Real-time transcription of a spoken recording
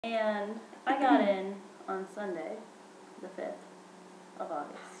And I got in on Sunday, the 5th of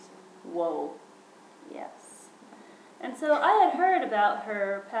August. Whoa. Yes. And so I had heard about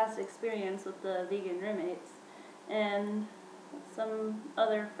her past experience with the vegan roommates, and some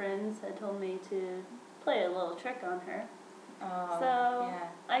other friends had told me to play a little trick on her. Oh, So yeah.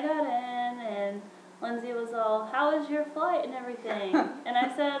 I got in, and Lindsay was all, "How was your flight and everything?" And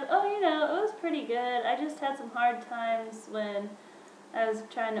I said, "Oh, it was pretty good. I just had some hard times when I was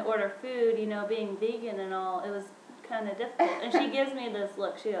trying to order food, being vegan and all. It was kind of difficult." And she gives me this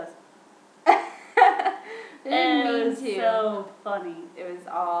look. She goes, and it was so funny. It was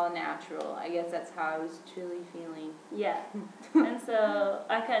all natural. I guess that's how I was truly feeling. Yeah. And so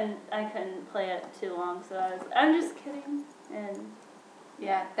I couldn't play it too long, so I'm just kidding. And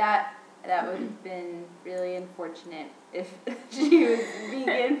yeah, that would have been really unfortunate if she was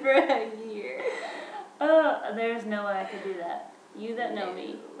vegan for a year. There's no way I could do that. You that know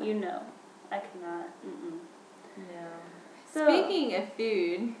me, you know. I cannot. No. So, speaking of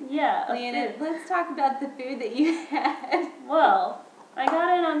food, yeah, Leanna, let's talk about the food that you had. Well, I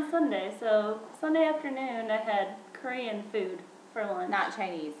got in on Sunday, so Sunday afternoon I had Korean food for lunch. Not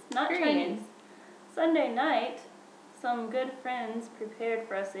Chinese. Not Korean. Chinese. Sunday night, some good friends prepared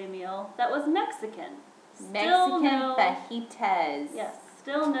for us a meal that was Mexican. Mexican fajitas. Yes,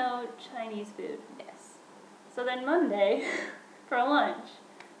 still no Chinese food. Yes. So then Monday, for lunch,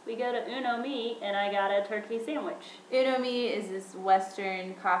 we go to Uno Meat, and I got a turkey sandwich. Uno Meat is this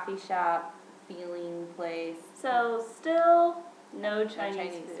Western coffee shop feeling place. So still no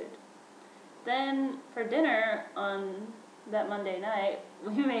Chinese food. Then for dinner on that Monday night,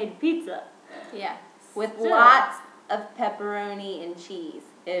 we made pizza. Yeah, with lots of pepperoni and cheese.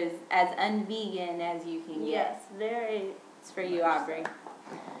 It was as unvegan as you can get. Yes, very. It's for you, Aubrey.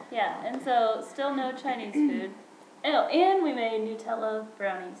 Yeah, and so still no Chinese food. Oh, and we made Nutella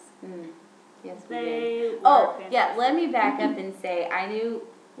brownies. Yes, we They did. were Oh, fantastic. yeah, let me back up and say I knew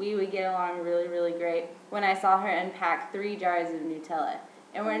we would get along really, really great when I saw her unpack 3 jars of Nutella.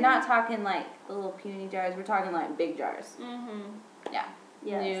 And we're not talking like the little puny jars, we're talking like big jars. Yeah.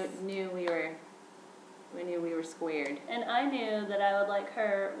 Yes. We knew we were squared. And I knew that I would like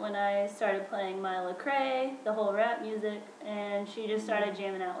her when I started playing my Lecrae, the whole rap music, and she just started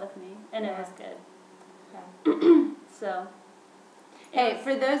jamming out with me, and it was good. Yeah. So. Hey,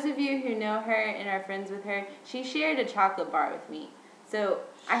 for those of you who know her and are friends with her, she shared a chocolate bar with me. So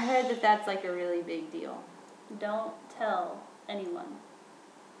I heard that that's like a really big deal. Don't tell anyone.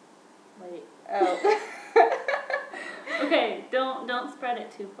 Wait. Oh. Okay, don't spread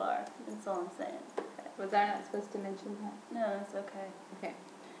it too far. That's all I'm saying. Okay. Was I not supposed to mention that? No, it's okay. Okay.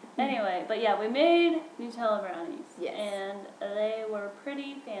 Anyway, but yeah, we made Nutella brownies. Yes. And they were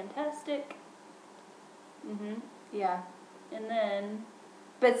pretty fantastic. Yeah. And then...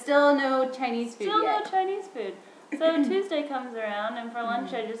 But still no Chinese food Still yet. no Chinese food. So Tuesday comes around, and for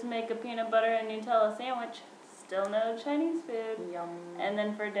lunch I just make a peanut butter and Nutella sandwich. Still no Chinese food. Yum. And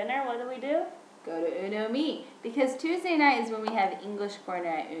then for dinner, what do? Go to Uno Meat. Because Tuesday night is when we have English Corner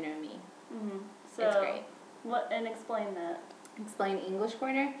at Uno Meat. So it's great. And explain that. Explain English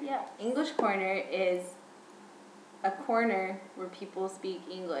Corner? Yeah. English Corner is a corner where people speak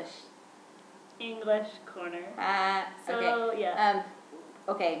English. English Corner. Okay. So, yeah.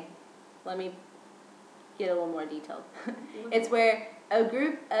 Okay, let me get a little more detailed. It's where a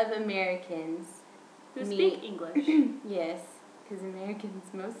group of Americans who meet. speak English. Yes, because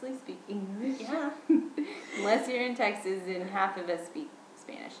Americans mostly speak English. Yeah. Unless you're in Texas and half of us speak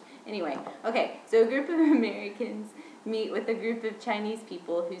Spanish. Anyway, okay, so a group of Americans meet with a group of Chinese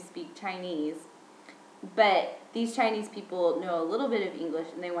people who speak Chinese, but these Chinese people know a little bit of English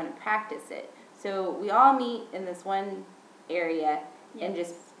and they want to practice it. So we all meet in this one area and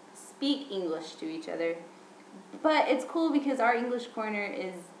just speak English to each other. But it's cool because our English Corner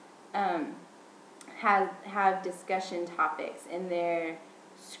is have discussion topics and they're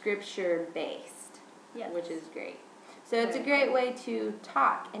scripture based, which is great. So it's a great way to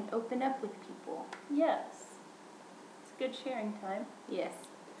talk and open up with people. Yes. It's good sharing time. Yes.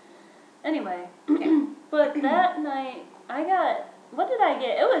 Anyway, Okay. but that night what did I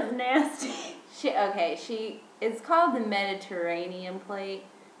get? It was nasty. It's called the Mediterranean plate,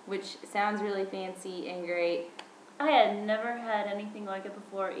 which sounds really fancy and great. I had never had anything like it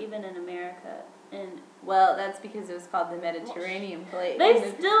before, even in America. And well, that's because it was called the Mediterranean plate.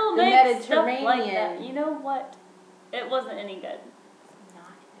 They still make stuff like that. You know what? It wasn't any good.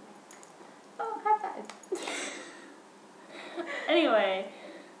 Oh, high five. Anyway,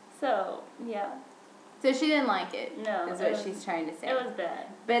 so, yeah. So she didn't like it. No. Is what she's trying to say. It was bad.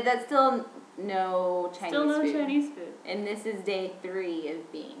 But that's still no Chinese Still no food. Chinese food. And this is day 3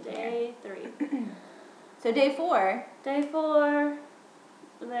 of being here. Day 3. So day 4. Day 4,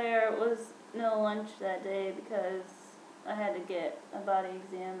 there was no lunch that day because I had to get a body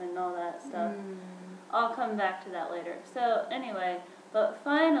exam and all that stuff. I'll come back to that later. So anyway, but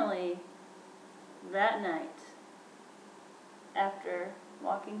finally, that night, after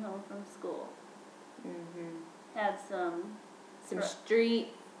walking home from school, had some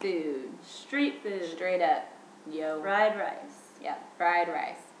Street food. street food. Straight up. Yo. Fried rice. Yeah, fried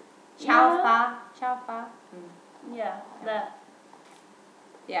rice. Yeah. Chow fa. Yeah, that.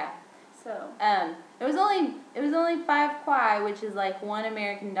 Yeah. So. It was only 5 kwai, which is like $1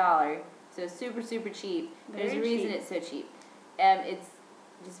 American dollar. So super, super cheap. There's a reason it's so cheap. It's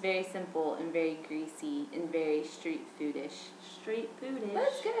just very simple and very greasy and very street foodish. Street foodish. But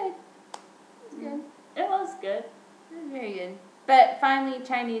it's good. It's good. It was good. It was very good. But finally,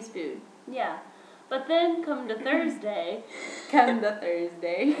 Chinese food. Yeah. But then come to Thursday. Come to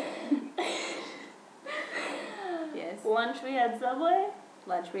Thursday. Yes. Lunch we had Subway.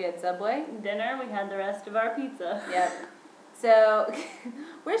 Lunch we had Subway. Dinner we had the rest of our pizza. Yep. So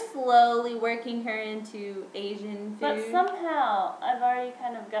we're slowly working her into Asian food. But somehow I've already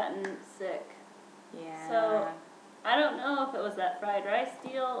kind of gotten sick. Yeah. So I don't know if it was that fried rice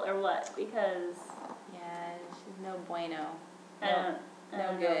deal or what, because yeah, she's no bueno. I don't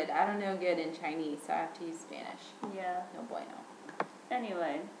No know. good. I don't know good in Chinese, so I have to use Spanish. Yeah. No bueno.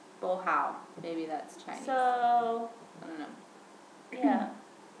 Anyway. Bo hao. Maybe that's Chinese. So I don't know. yeah.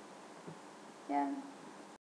 Yeah.